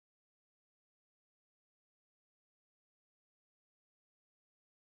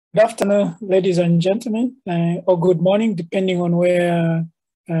Good afternoon, ladies and gentlemen, or good morning, depending on where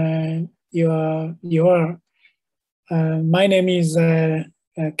you are. My name is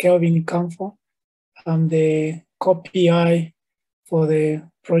Kelvin Kamfo. I'm the co-PI for the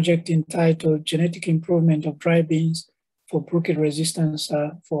project entitled Genetic Improvement of Dry Beans for Bruchid Resistance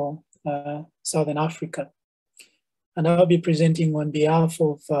for Southern Africa. And I'll be presenting on behalf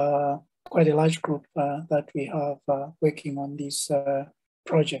of quite a large group that we have working on this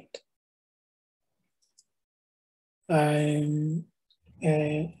project. As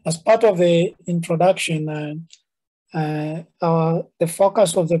part of the introduction, the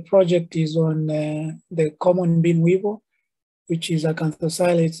focus of the project is on the common bean weevil, which is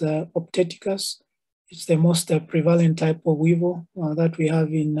Acanthosilus opteticus. It's the most prevalent type of weevil that we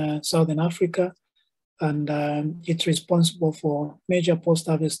have in Southern Africa, and it's responsible for major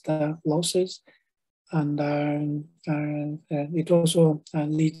post-harvest losses. And it also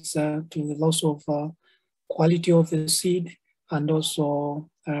leads to the loss of quality of the seed and also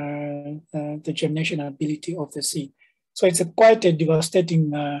the germination ability of the seed. So it's quite a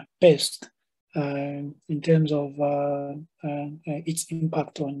devastating pest in terms of its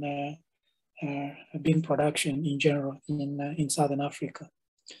impact on bean production in general in Southern Africa.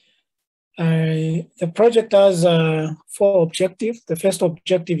 The project has 4 objectives. The first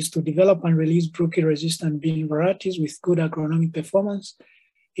objective is to develop and release Bruchid-resistant bean varieties with good agronomic performance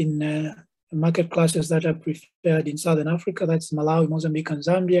in market classes that are preferred in Southern Africa, that's Malawi, Mozambique, and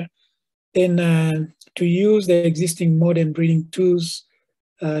Zambia. Then to use the existing modern breeding tools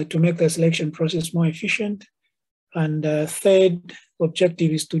to make the selection process more efficient. And third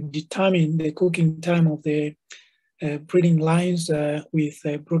objective is to determine the cooking time of the breeding lines with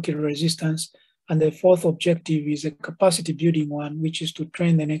Bruchid resistance. And the fourth objective is a capacity building one, which is to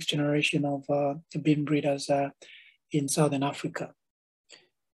train the next generation of bean breeders in Southern Africa.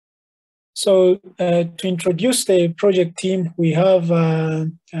 So to introduce the project team, we have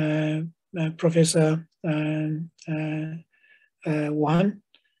Professor Juan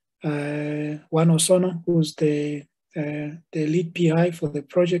Osorno, who's the lead PI for the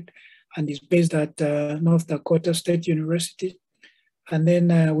project, and is based at North Dakota State University. And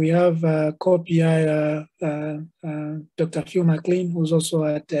then we have co-PI Dr. Hugh McLean, who's also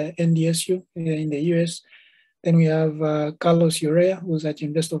at NDSU in the US. Then we have Carlos Urea, who's at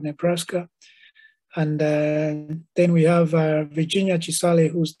University of Nebraska. And then we have Virginia Chisale,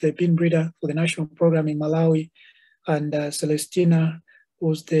 who's the bean breeder for the national program in Malawi, and Celestina,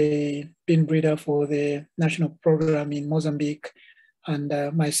 who's the bean breeder for the national program in Mozambique, and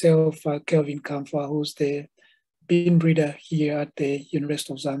myself, Kelvin Kamfa, who's the bean breeder here at the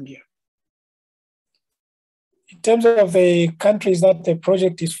University of Zambia. In terms of the countries that the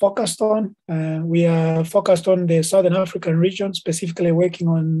project is focused on, we are focused on the Southern African region, specifically working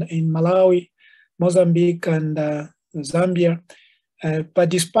in Malawi, Mozambique, and Zambia. But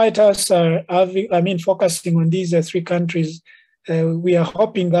despite us focusing on these 3 countries, we are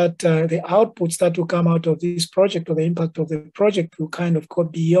hoping that the outputs that will come out of this project, or the impact of the project, will kind of go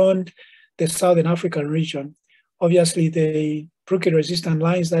beyond the Southern African region. Obviously, the Bruchid-resistant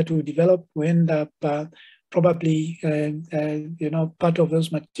lines that we develop will end up probably, part of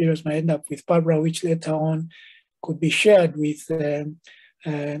those materials might end up with PABRA, which later on could be shared with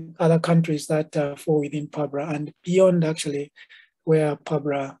other countries that fall within PABRA and beyond, actually, where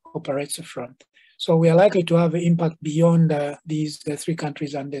PABRA operates from. So we are likely to have an impact beyond these 3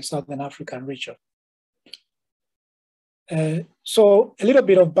 countries and the Southern African region. So a little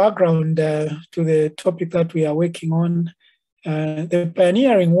bit of background to the topic that we are working on. The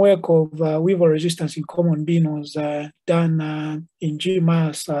pioneering work of weevil resistance in common bean was done in G.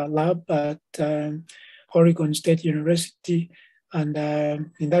 Myers' lab at Oregon State University. And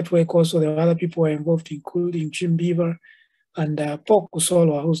in that work also, there were other people who were involved, including Jim Beaver and Paul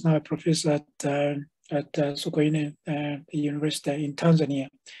Kusolwa, who's now a professor at Sokoine University in Tanzania.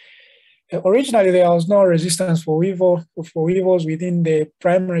 Originally, there was no resistance for weevils within the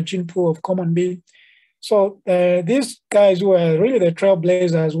primary gene pool of common bean. So these guys who were really the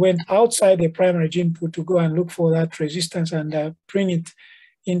trailblazers went outside the primary gene pool to go and look for that resistance and bring it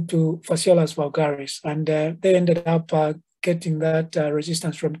into Phaseolus vulgaris. And they ended up getting that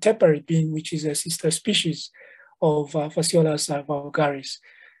resistance from Tepary bean, which is a sister species of Phaseolus vulgaris.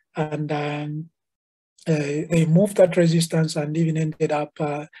 And they moved that resistance and even ended up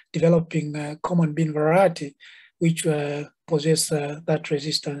developing a common bean variety, which possess that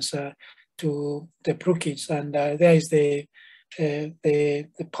resistance to the Bruchids. And there is the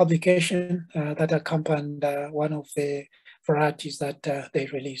publication that accompanied one of the varieties that they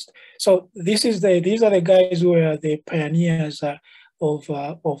released. So these are the guys who are the pioneers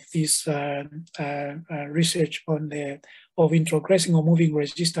of this research on of introgressing or moving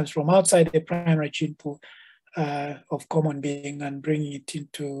resistance from outside the primary gene pool of common being and bringing it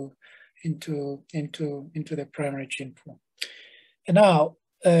into the primary gene pool. And now,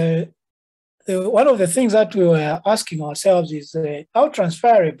 one of the things that we were asking ourselves is how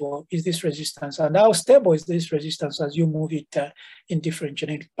transferable is this resistance and how stable is this resistance as you move it in different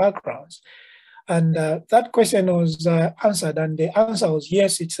genetic backgrounds? And that question was answered, and the answer was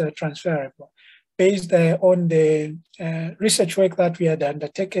yes, it's transferable, based on the research work that we had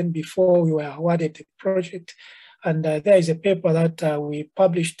undertaken before we were awarded the project. And there is a paper that we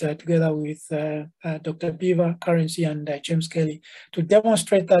published together with Dr. Beaver, Currency, and James Kelly to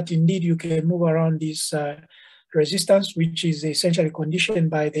demonstrate that indeed you can move around this resistance, which is essentially conditioned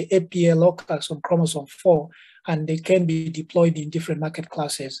by the APA locus on chromosome 4, and they can be deployed in different market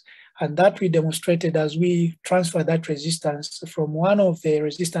classes. And that we demonstrated as we transfer that resistance from one of the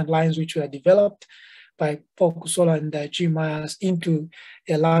resistant lines which were developed by Paul Kusola and G. Myers into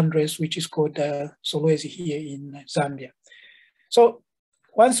a landrace which is called Solwezi here in Zambia. So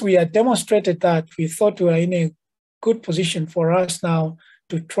once we had demonstrated that, we thought we were in a good position for us now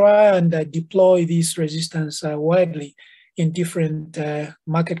to try and deploy this resistance widely in different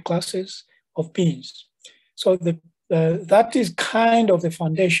market classes of beans. So that is kind of the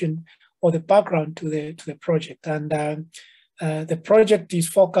foundation or the background to the project. And the project is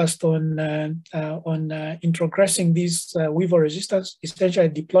focused on introgressing this weevil resistance, essentially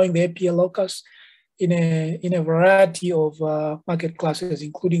deploying the APA locus in a variety of market classes,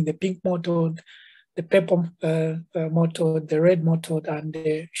 including the pink mottled, the purple mottled, the red mottled, and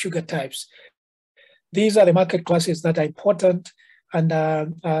the sugar types. These are the market classes that are important and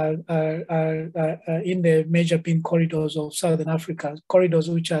in the major bean corridors of Southern Africa, corridors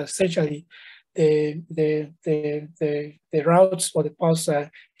which are essentially the routes or the paths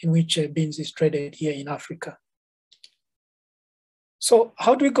in which beans is traded here in Africa. So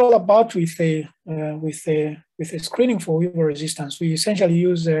how do we go about with a screening for weevil resistance? We essentially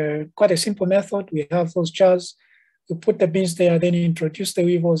use quite a simple method. We have those jars. We put the beans there, then introduce the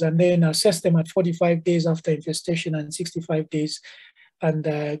weevils, and then assess them at 45 days after infestation and 65 days, and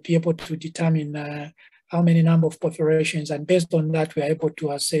be able to determine how many number of perforations. And based on that, we are able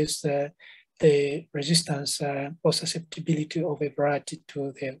to assess the resistance or susceptibility of a variety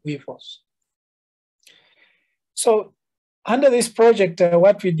to the weevils. So under this project,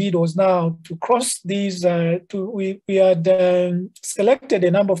 what we did was now to cross these, we had selected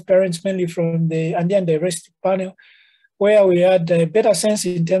a number of parents mainly from the Andean diversity panel, where we had a better sense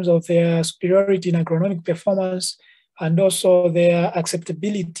in terms of their superiority in agronomic performance and also their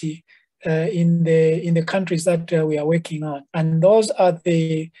acceptability in the countries that we are working on. And those are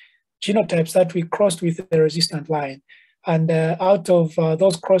the genotypes that we crossed with the resistant line. And out of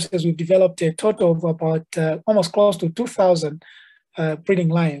those crosses, we've developed a total of about almost close to 2,000 breeding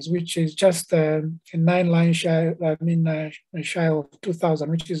lines, which is just 9 lines shy, shy of 2,000,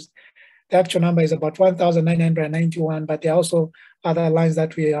 which is the actual number is about 1,991, but there are also other lines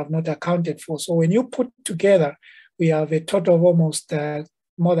that we have not accounted for. So when you put together, we have a total of almost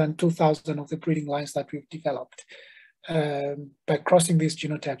more than 2,000 of the breeding lines that we've developed by crossing these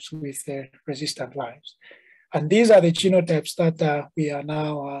genotypes with the resistant lines. And these are the genotypes that we are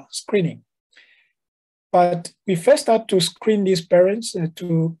now screening. But we first had to screen these parents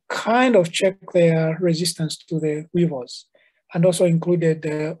to kind of check their resistance to the weevils, and also included,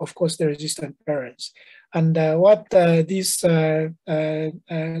 of course, the resistant parents. And what this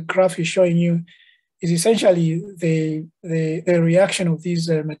graph is showing you is essentially the reaction of these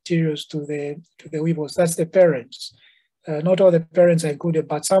materials to the weevils. That's the parents. Not all the parents are included,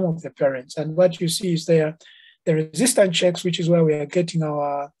 but some of the parents. And what you see is there the resistant checks, which is where we are getting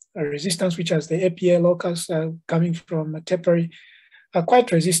our resistance, which has the APA locus coming from Teperi, are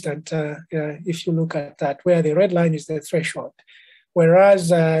quite resistant if you look at that, where the red line is the threshold. Whereas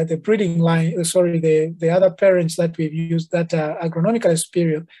the breeding line, the other parents that we've used that are agronomically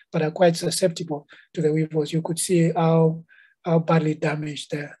superior, but are quite susceptible to the weevils, you could see how badly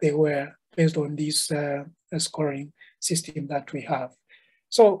damaged they were based on this scoring system that we have.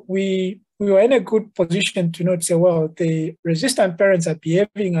 So we were in a good position to not say, well, the resistant parents are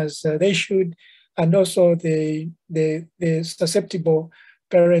behaving as they should, and also the susceptible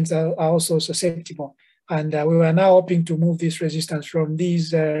parents are also susceptible. And we were now hoping to move this resistance from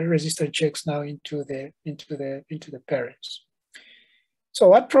these resistant checks now into the parents. So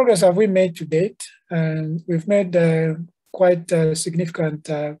what progress have we made to date? And we've made quite significant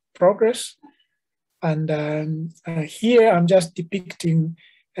progress. And here I'm just depicting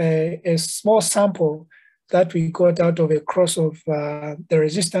a small sample that we got out of a cross of the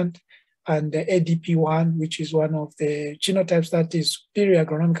resistant and the ADP1, which is one of the genotypes that is superior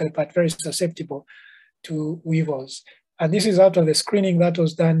agronomically but very susceptible to weevils. And this is out of the screening that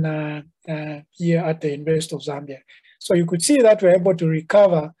was done here at the University of Zambia. So you could see that we're able to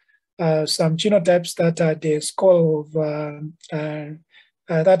recover some genotypes that are the score of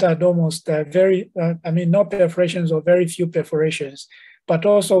that are almost no perforations or very few perforations, but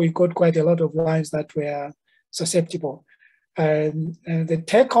also we got quite a lot of lines that were susceptible. And the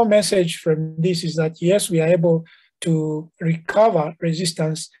take-home message from this is that, yes, we are able to recover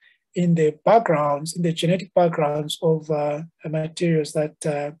resistance in the backgrounds, in the genetic backgrounds of materials that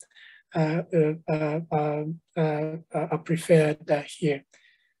are preferred here.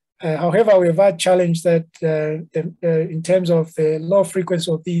 However, we've had challenge that in terms of the low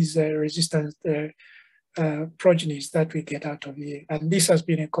frequency of these resistant progenies that we get out of here. And this has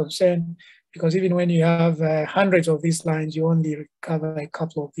been a concern because even when you have hundreds of these lines, you only recover a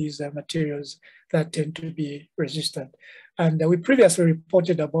couple of these materials that tend to be resistant. And we previously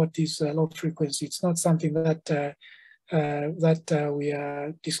reported about this low frequency. It's not something that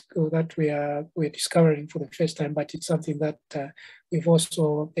we're discovering for the first time, but it's something that we've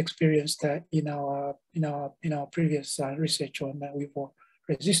also experienced in our previous research on weevil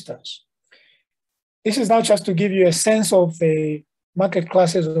resistance. This is now just to give you a sense of the market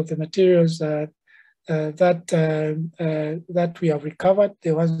classes of the materials that we have recovered,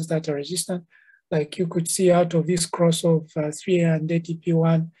 the ones that are resistant. Like you could see out of this cross of 3 and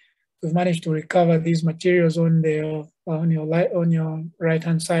ATP1, we've managed to recover these materials on your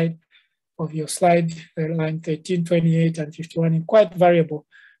right-hand side of your slide, line 13, 28, and 51, in quite variable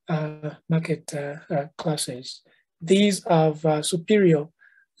market classes. These have superior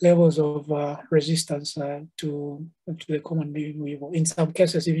levels of resistance to the common weevil. In some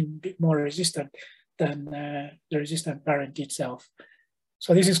cases, even a bit more resistant than the resistant parent itself.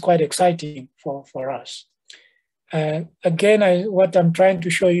 So this is quite exciting for us. Again, what I'm trying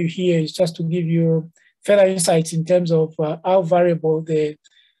to show you here is just to give you further insights in terms of how variable the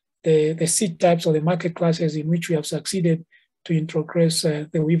seed types or the market classes in which we have succeeded to introgress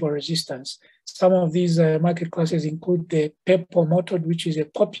the weevil resistance. Some of these market classes include the purple mottled, which is a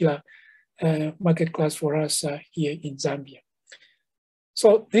popular market class for us here in Zambia.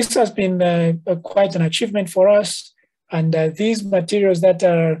 So this has been quite an achievement for us. And these materials that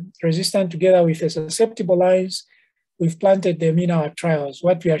are resistant together with the susceptible lines, we've planted them in our trials.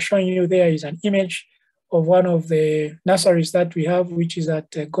 What we are showing you there is an image of one of the nurseries that we have, which is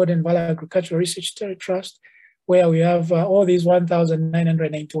at Golden Valley Agricultural Research Trust, where we have all these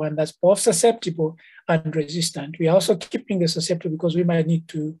 1,991 that's both susceptible and resistant. We are also keeping the susceptible because we might need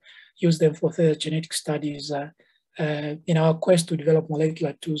to use them for further genetic studies in our quest to develop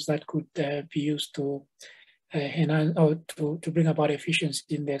molecular tools that could be used to enhance or to bring about efficiency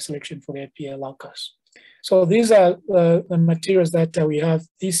in their selection for the APL locus. So these are the materials that we have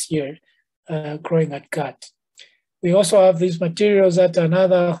this year growing at GAT. We also have these materials at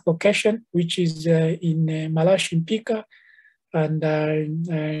another location, which is in Malashi Mpika, and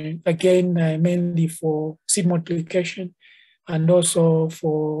again, mainly for seed multiplication and also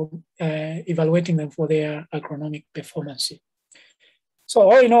for evaluating them for their agronomic performance. So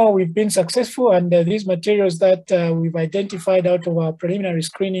all in all, we've been successful, and these materials that we've identified out of our preliminary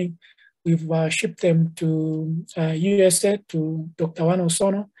screening, we've shipped them to USA, to Dr. Juan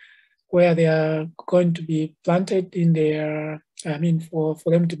Osorno, where they are going to be planted in their, for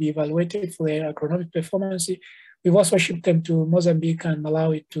them to be evaluated for their agronomic performance. We've also shipped them to Mozambique and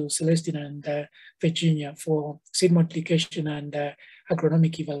Malawi, to Celestina and Virginia for seed multiplication and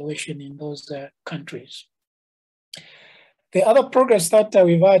agronomic evaluation in those countries. The other progress that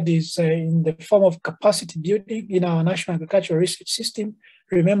we've had is in the form of capacity building in our National Agricultural Research System.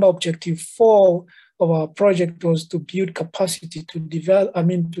 Remember, objective 4 of our project was to build capacity to develop,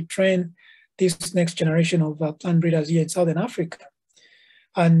 to train this next generation of plant breeders here in Southern Africa.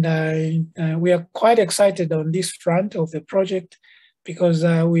 And we are quite excited on this front of the project because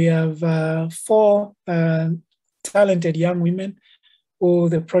we have 4 talented young women who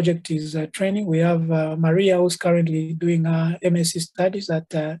the project is training. We have Maria, who's currently doing MSc studies at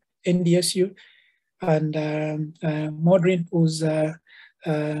NDSU, and Maudrine, who's doing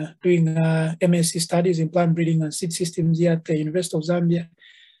MSc studies in plant breeding and seed systems here at the University of Zambia.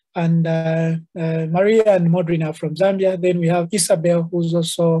 And Maria and Maudrine are from Zambia. Then we have Isabel, who's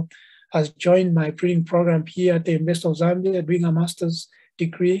also has joined my breeding program here at the University of Zambia, doing a master's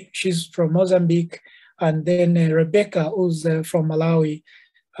degree. She's from Mozambique. And then Rebecca, who's from Malawi,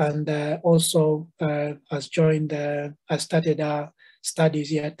 and also has joined, has started studies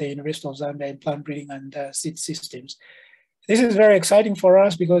here at the University of Zambia in plant breeding and seed systems. This is very exciting for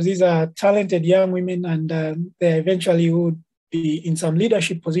us because these are talented young women, and they eventually would be in some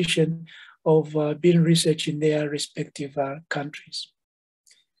leadership position of bean research in their respective countries.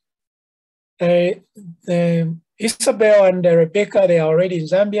 Isabel and Rebecca, they are already in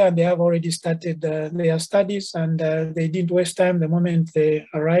Zambia and they have already started their studies, and they didn't waste time. The moment they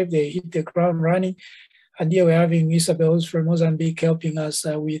arrived, they hit the ground running. And here we're having Isabel from Mozambique helping us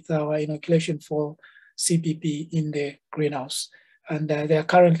with our inoculation for CPP in the greenhouse. And they are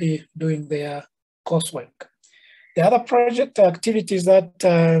currently doing their coursework. The other project activities that,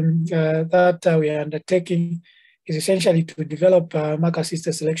 we are undertaking is essentially to develop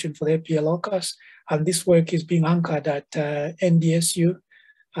marker-assisted selection for the APL locus. And this work is being anchored at NDSU.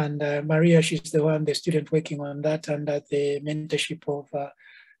 And Maria, she's the student working on that under the mentorship of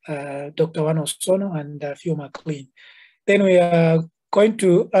Dr. Juan Osorno and Phil McLean. Then we are going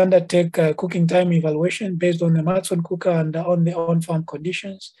to undertake a cooking time evaluation based on the Matson cooker and on the on-farm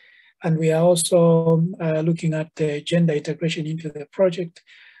conditions. And we are also looking at gender integration into the project.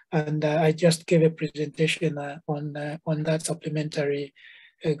 And I just gave a presentation on that supplementary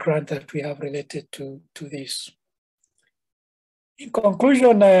grant that we have related to this. In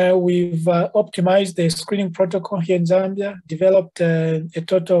conclusion, we've optimized the screening protocol here in Zambia, developed a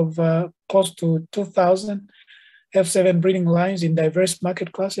total of close to 2,000 F7 breeding lines in diverse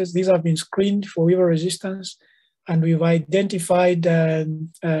market classes. These have been screened for weevil resistance, and we've identified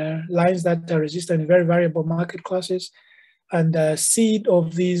lines that are resistant in very variable market classes. And seed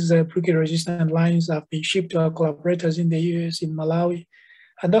of these Bruchid resistant lines have been shipped to our collaborators in the US, in Malawi,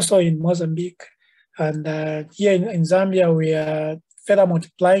 and also in Mozambique. And here in Zambia, we are further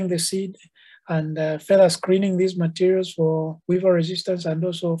multiplying the seed and further screening these materials for weevil resistance and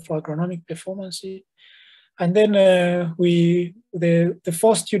also for agronomic performance. And then the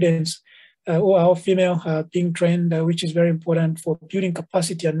 4 students who are all female are being trained, which is very important for building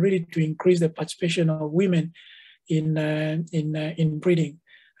capacity and really to increase the participation of women in breeding,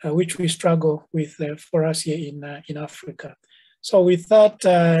 which we struggle with for us here in Africa. So with that,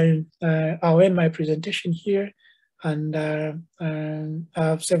 I'll end my presentation here, and I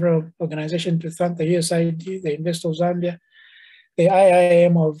have several organizations to thank: the USAID, the University of Zambia, the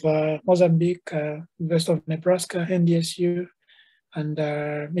IIM of Mozambique, University of Nebraska, NDSU,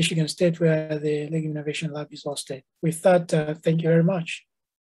 and Michigan State, where the Legume Innovation Lab is hosted. With that, thank you very much.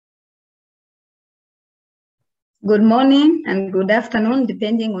 Good morning and good afternoon,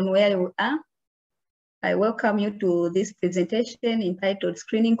 depending on where you are. I welcome you to this presentation entitled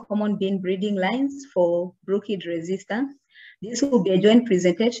Screening Common Bean Breeding Lines for Bruchid Resistance. This will be a joint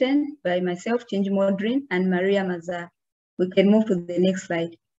presentation by myself, Chinji Modrin, and Maria Mazar. We can move to the next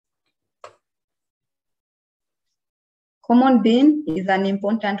slide. Common bean is an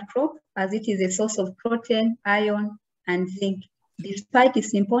important crop as it is a source of protein, iron, and zinc. Despite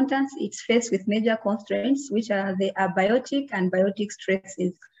its importance, it's faced with major constraints, which are the abiotic and biotic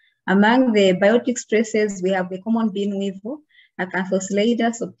stresses. Among the biotic stresses, we have the common bean weevil,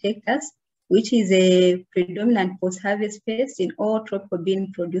 Acanthocylida subtectus, which is a predominant post-harvest pest in all tropical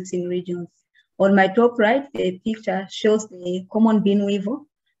bean producing regions. On my top right, the picture shows the common bean weevil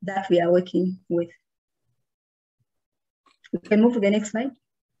that we are working with. We can move to the next slide.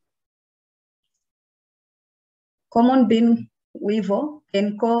 Common bean weevil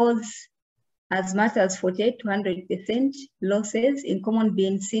can cause as much as 48 to 100% losses in common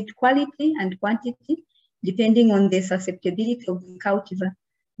bean seed quality and quantity, depending on the susceptibility of the cultivar.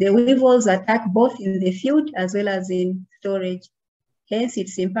 The weevils attack both in the field as well as in storage. Hence,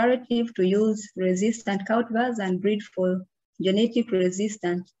 it's imperative to use resistant cultivars and breed for genetic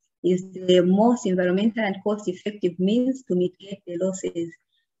resistance is the most environmental and cost-effective means to mitigate the losses.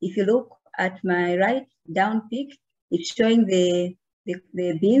 If you look at my right down peak, it's showing the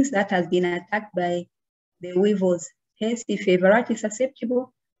beans that has been attacked by the weevils. Hence, if a variety is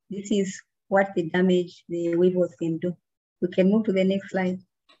susceptible, this is what the damage the weevils can do. We can move to the next slide.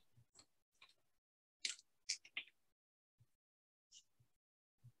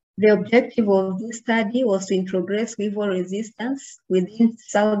 The objective of this study was to introduce weevil resistance within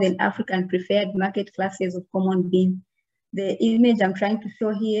Southern African preferred market classes of common bean. The image I'm trying to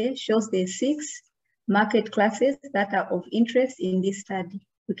show here shows the 6 market classes that are of interest in this study.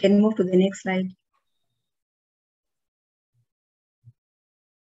 We can move to the next slide.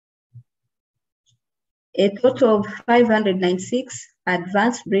 A total of 596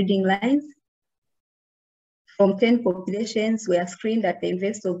 advanced breeding lines from 10 populations were screened at the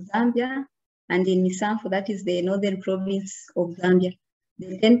University of Zambia and in Misanfo, that is the northern province of Zambia.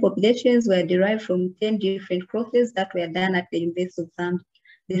 The 10 populations were derived from 10 different crosses that were done at the University of Zambia.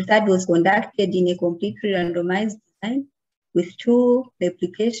 The study was conducted in a completely randomized design with 2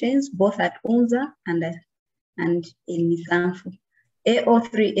 replications, both at UNZA and in Misanfu.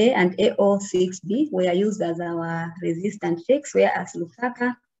 AO3A and AO6B were used as our resistant checks, whereas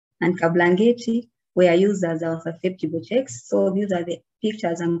Lusaka and Kablangeti were used as our susceptible checks. So these are the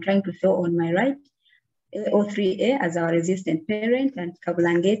pictures I'm trying to show on my right. AO3A as our resistant parent and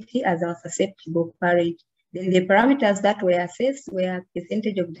Kablangeti as our susceptible parent. Then the parameters that were assessed were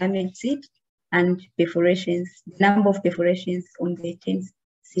percentage of damaged seed and perforations, the number of perforations on the 10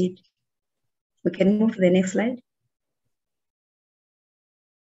 seed. We can move to the next slide.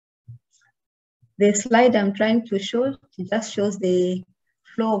 The slide I'm trying to show just shows the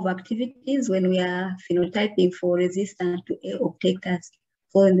flow of activities when we are phenotyping for resistance to A obtectors.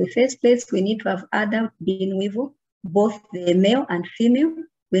 So in the first place, we need to have adult bean weevil, both the male and female.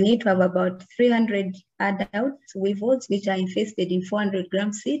 We need to have about 300 adult weevils, which are infested in 400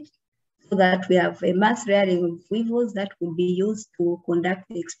 gram seed, so that we have a mass rearing of weevils that will be used to conduct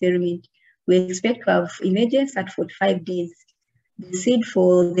the experiment. We expect to have images at 45 days. The seed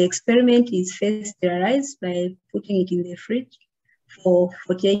for the experiment is first sterilized by putting it in the fridge for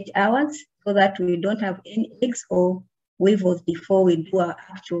 48 hours so that we don't have any eggs or weevils before we do our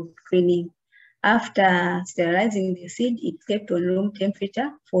actual screening. After sterilizing the seed, it's kept on room temperature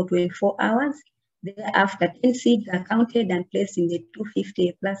for 24 hours. Thereafter, 10 seeds are counted and placed in the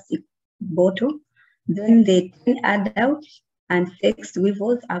 250 plastic bottle. Then the 10 adult and sexed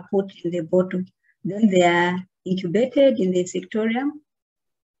weevils are put in the bottle. Then they are incubated in the insectorium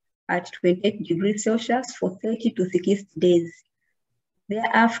at 28 degrees Celsius for 30 to 60 days.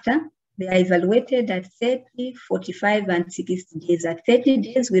 Thereafter, they are evaluated at 30, 45, and 60 days. At 30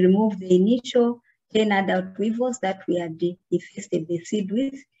 days, we remove the initial 10 adult weevils that we had infested the seed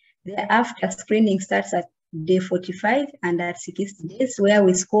with. Thereafter, screening starts at day 45 and at 60 days, where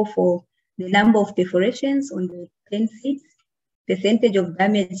we score for the number of perforations on the 10 seeds, percentage of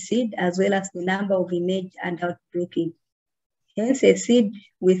damaged seed, as well as the number of imaged adult Bruchid. Hence, a seed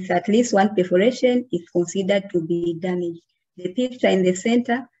with at least 1 perforation is considered to be damaged. The picture in the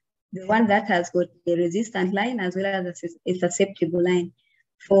center, the one that has got a resistant line as well as a susceptible line.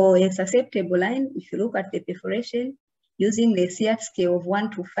 For a susceptible line, if you look at the perforation, using the CR scale of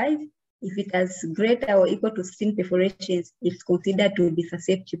 1 to 5, if it has greater or equal to 16 perforations, it's considered to be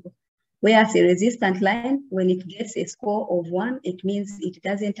susceptible. Whereas a resistant line, when it gets a score of 1, it means it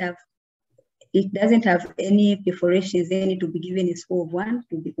doesn't have any perforations. They need to be given a score of 1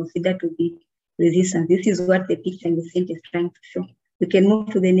 to be considered to be resistant. This is what the picture in the center is trying to show. We can move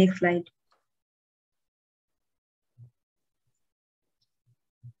to the next slide.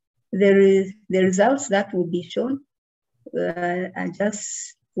 The results that will be shown are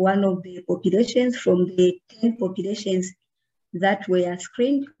just one of the populations from the 10 populations that were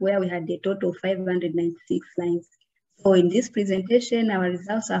screened, where we had a total of 596 lines. So in this presentation, our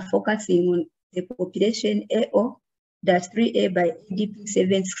results are focusing on the population AO-3A by ADP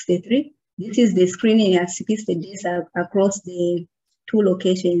 763. This is the screening at 60 days across the 2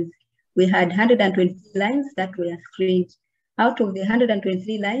 locations. We had 123 lines that were screened. Out of the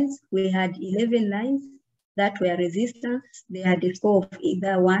 123 lines, we had 11 lines that were resistant. They had a score of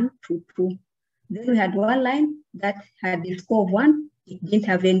either 1 to 2. Then we had 1 line that had a score of 1. It didn't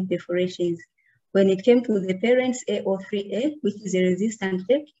have any perforations. When it came to the parents AO3A, which is a resistant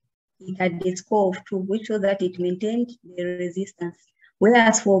check, it had a score of 2, which shows that it maintained the resistance.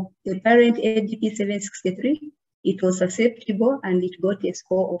 Whereas for the parent ADP 763, it was susceptible and it got a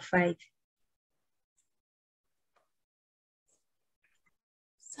score of 5.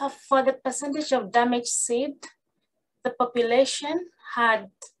 So for the percentage of damaged seed, the population had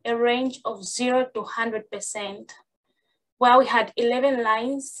a range of 0 to 100%, where we had 11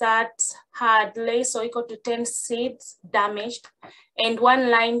 lines that had less or equal to 10 seeds damaged, and 1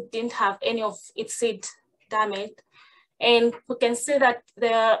 line didn't have any of its seed damaged. And we can see that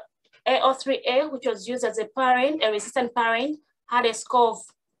the AO3A, which was used as a parent, a resistant parent, had a score of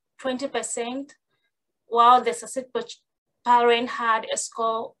 20%, while the susceptible parent had a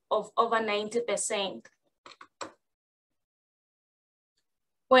score of over 90%.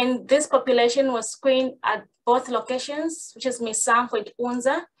 When this population was screened at both locations, which is Misanfu and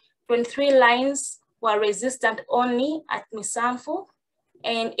Unza, 23 lines were resistant only at Misanfu,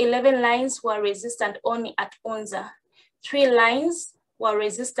 and 11 lines were resistant only at Unza. 3 lines were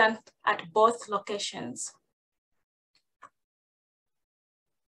resistant at both locations.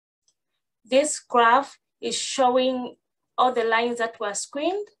 This graph is showing all the lines that were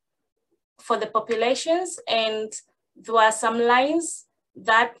screened for the populations, and there were some lines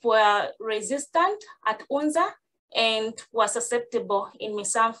that were resistant at Unza and were susceptible in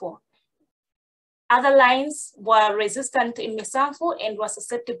Misanfo. Other lines were resistant in Misanfo and were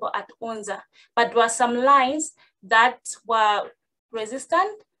susceptible at Unza, but there were some lines that were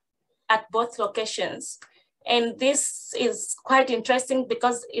resistant at both locations. And this is quite interesting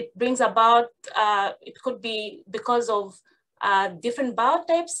because it brings about, it could be because of different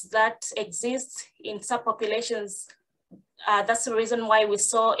biotypes that exist in subpopulations. That's the reason why we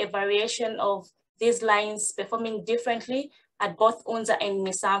saw a variation of these lines performing differently at both Unza and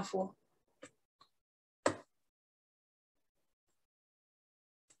Misanfo.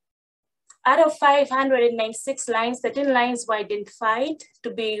 Out of 596 lines, 13 lines were identified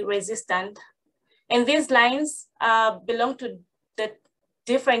to be resistant. And these lines belong to the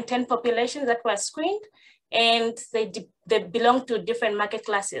different 10 populations that were screened, and they belong to different market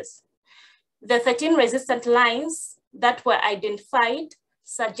classes. The 13 resistant lines that were identified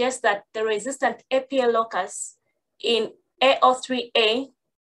suggest that the resistant APL locus in AO3A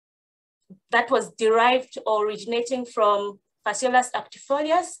that was derived or originating from Phaseolus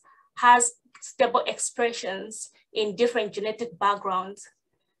actifolius has stable expressions in different genetic backgrounds.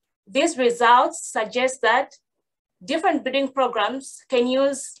 These results suggest that different breeding programs can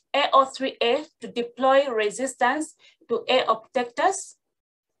use AO3A to deploy resistance to A. obtectus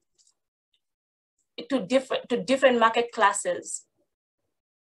to different market classes.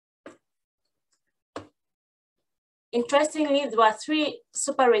 Interestingly, there were 3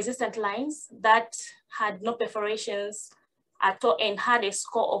 super resistant lines that had no perforations at all and had a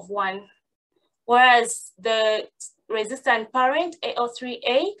score of 1, whereas the resistant parent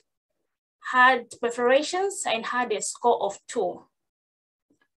AO3A had perforations and had a score of 2.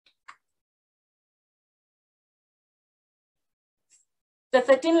 The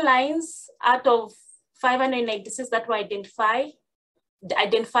 13 lines out of 596 that were identified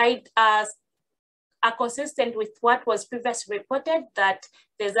as are consistent with what was previously reported, that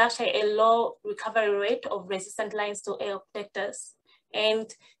there's actually a low recovery rate of resistant lines to A. obtectus.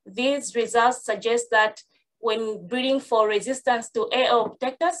 And these results suggest that when breeding for resistance to A.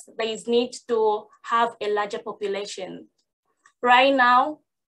 obtectus, there is need to have a larger population. Right now,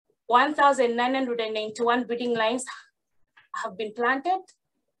 1,991 breeding lines have been planted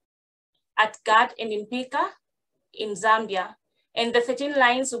at Gad and Impika in Zambia. And the 13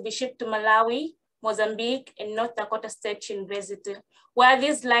 lines will be shipped to Malawi, Mozambique, and North Dakota State University, where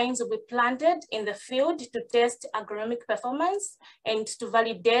these lines will be planted in the field to test agronomic performance and to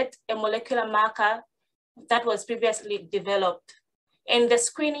validate a molecular marker that was previously developed. And the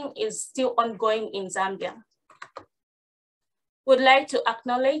screening is still ongoing in Zambia. We'd like to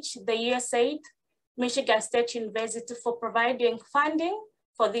acknowledge the USAID, Michigan State University, for providing funding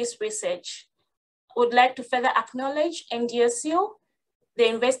for this research. We'd like to further acknowledge NDSU, the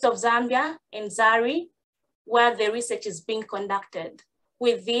University of Zambia, and ZARI, where the research is being conducted.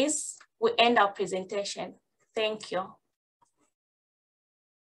 With this, we end our presentation. Thank you.